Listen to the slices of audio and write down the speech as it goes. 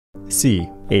C.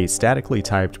 A statically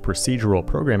typed procedural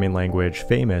programming language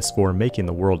famous for making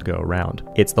the world go around.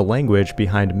 It's the language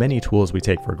behind many tools we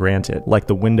take for granted, like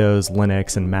the Windows,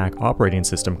 Linux, and Mac operating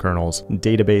system kernels,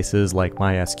 databases like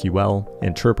MySQL,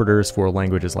 interpreters for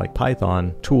languages like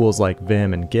Python, tools like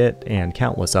Vim and Git, and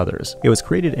countless others. It was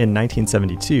created in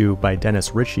 1972 by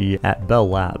Dennis Ritchie at Bell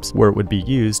Labs, where it would be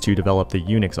used to develop the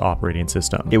Unix operating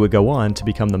system. It would go on to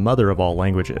become the mother of all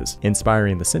languages,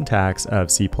 inspiring the syntax of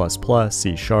C++,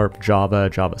 C#, Java,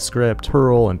 JavaScript,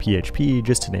 Perl, and PHP,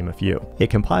 just to name a few. It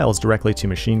compiles directly to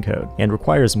machine code and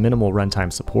requires minimal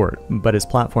runtime support, but is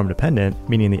platform dependent,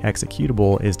 meaning the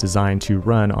executable is designed to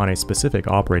run on a specific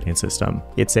operating system.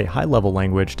 It's a high-level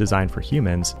language designed for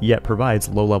humans, yet provides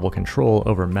low-level control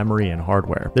over memory and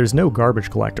hardware. There's no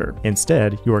garbage collector.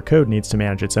 Instead, your code needs to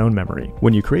manage its own memory.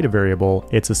 When you create a variable,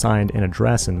 it's assigned an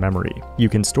address in memory. You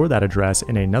can store that address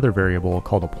in another variable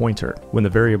called a pointer. When the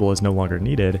variable is no longer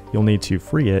needed, you'll need to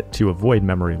free it to avoid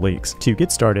memory leaks. To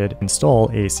get started,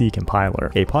 install a C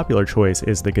compiler. A popular choice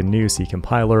is the GNU C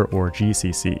compiler or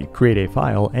GCC. Create a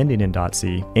file ending in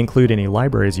 .c, include any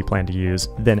libraries you plan to use,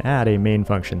 then add a main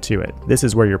function to it. This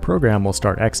is where your program will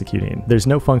start executing. There's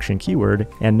no function keyword,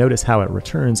 and notice how it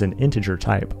returns an integer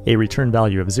type. A return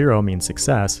value of 0 means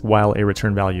success, while a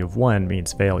return value of 1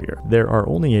 means failure. There are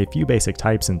only a few basic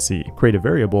types in C. Create a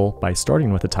variable by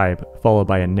starting with a type, followed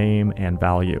by a name and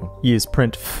value. Use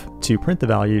printf to print the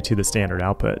value to the standard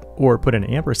output, or put an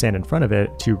ampersand in front of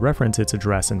it to reference its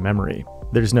address in memory.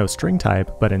 There's no string type,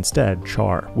 but instead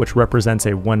char, which represents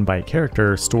a 1-byte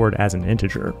character stored as an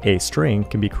integer. A string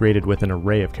can be created with an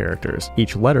array of characters.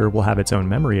 Each letter will have its own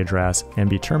memory address and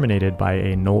be terminated by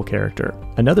a null character.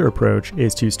 Another approach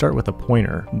is to start with a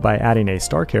pointer by adding a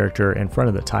star character in front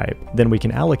of the type. Then we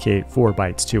can allocate 4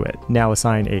 bytes to it. Now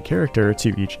assign a character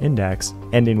to each index,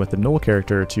 ending with the null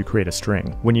character to create a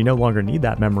string. When you no longer need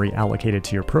that memory allocated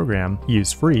to your program,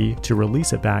 use free to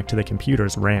release it back to the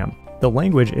computer's RAM. The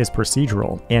language is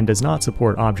procedural and does not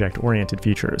support object-oriented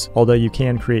features, although you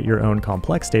can create your own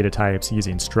complex data types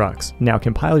using structs. Now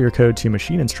compile your code to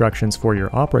machine instructions for your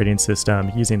operating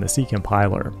system using the C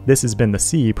compiler. This has been the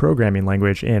C programming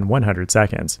language in 100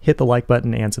 seconds. Hit the like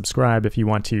button and subscribe if you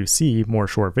want to see more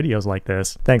short videos like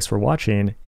this. Thanks for watching.